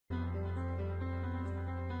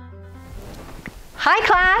Hi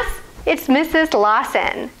class, it's Mrs.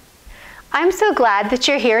 Lawson. I'm so glad that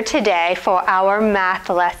you're here today for our math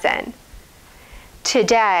lesson.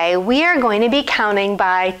 Today we are going to be counting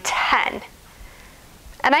by 10.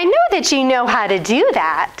 And I know that you know how to do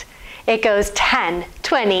that. It goes 10,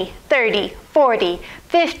 20, 30, 40,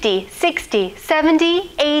 50, 60,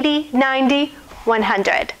 70, 80, 90,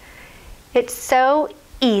 100. It's so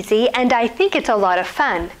easy and I think it's a lot of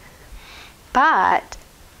fun. But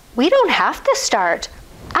we don't have to start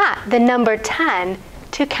at the number 10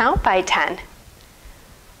 to count by 10.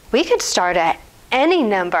 We could start at any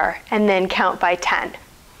number and then count by 10.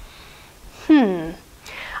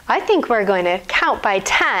 I think we're going to count by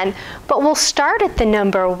 10, but we'll start at the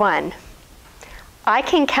number 1. I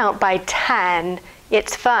can count by 10.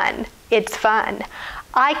 It's fun. It's fun.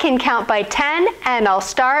 I can count by 10 and I'll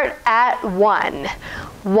start at 1.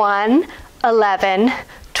 1, 11,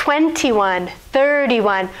 21,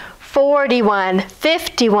 31, 41,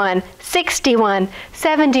 51, 61,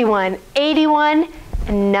 71, 81,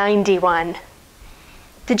 and 91.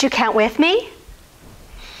 Did you count with me?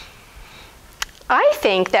 I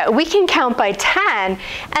think that we can count by 10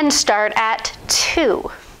 and start at 2.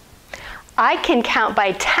 I can count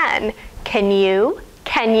by 10. Can you?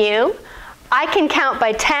 Can you? I can count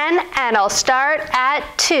by 10 and I'll start at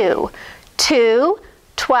 2. 2,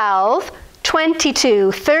 12,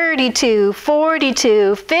 22, 32,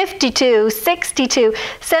 42, 52, 62,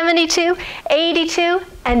 72, 82,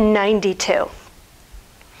 and 92.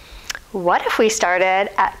 What if we started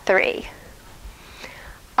at 3?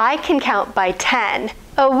 I can count by 10.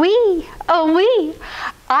 Oh wee, oh wee.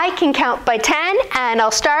 I can count by 10 and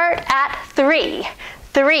I'll start at 3.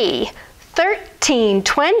 3, 13,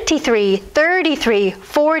 23, 33,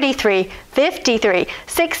 43, 53,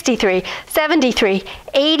 63, 73,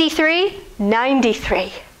 83,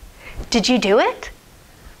 93. Did you do it?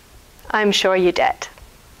 I'm sure you did.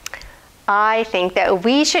 I think that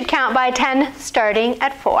we should count by 10 starting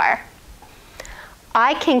at 4.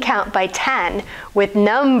 I can count by 10 with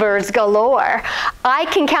numbers galore. I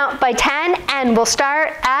can count by 10 and we'll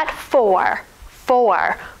start at 4.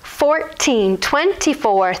 4, 14,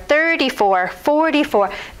 24, 34, 44,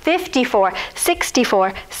 54,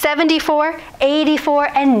 64, 74,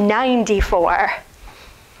 84, and 94.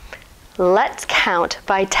 Let's count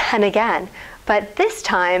by 10 again, but this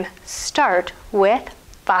time start with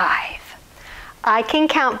 5. I can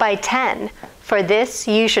count by 10. For this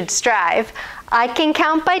you should strive. I can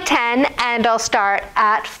count by 10 and I'll start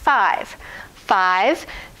at 5. 5,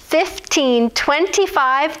 15,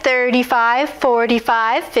 25, 35,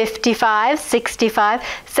 45, 55, 65,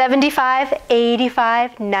 75,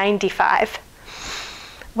 85, 95.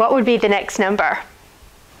 What would be the next number?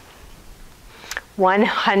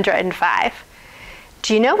 105.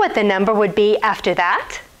 Do you know what the number would be after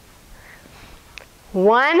that?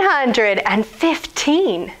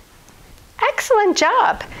 115. Excellent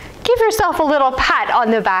job. Give yourself a little pat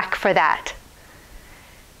on the back for that.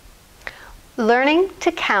 Learning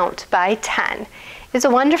to count by 10 is a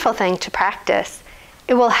wonderful thing to practice.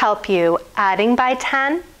 It will help you adding by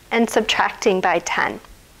 10 and subtracting by 10.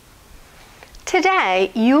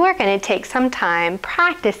 Today, you are going to take some time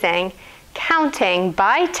practicing counting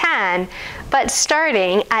by 10, but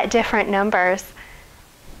starting at different numbers.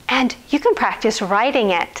 And you can practice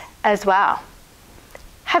writing it as well.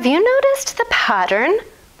 Have you noticed the pattern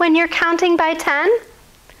when you're counting by 10?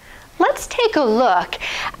 Let's take a look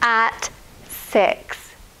at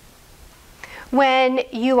 6. When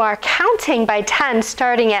you are counting by 10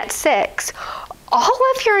 starting at 6, all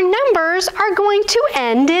of your numbers are going to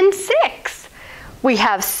end in 6. We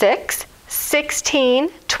have 6, 16,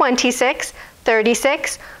 26,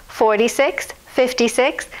 36, 46,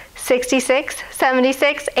 56, 66,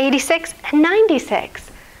 76, 86, and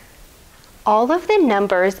 96. All of the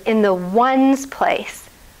numbers in the ones place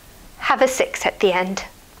have a 6 at the end.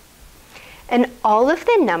 And all of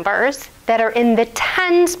the numbers that are in the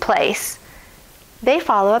tens place, they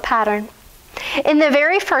follow a pattern. In the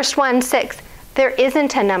very first one, 6, there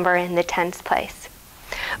isn't a number in the tens place.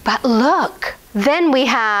 But look, then we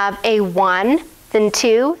have a 1, then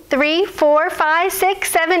 2, 3, 4, 5,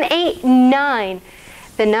 6, 7, 8, 9.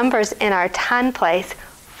 The numbers in our 10 place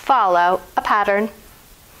follow a pattern.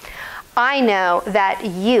 I know that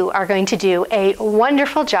you are going to do a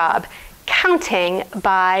wonderful job counting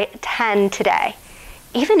by 10 today,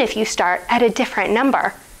 even if you start at a different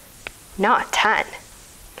number, not 10.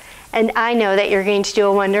 And I know that you're going to do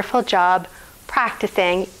a wonderful job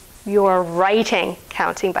practicing your writing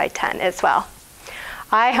counting by 10 as well.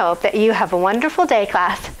 I hope that you have a wonderful day,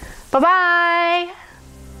 class. Bye-bye.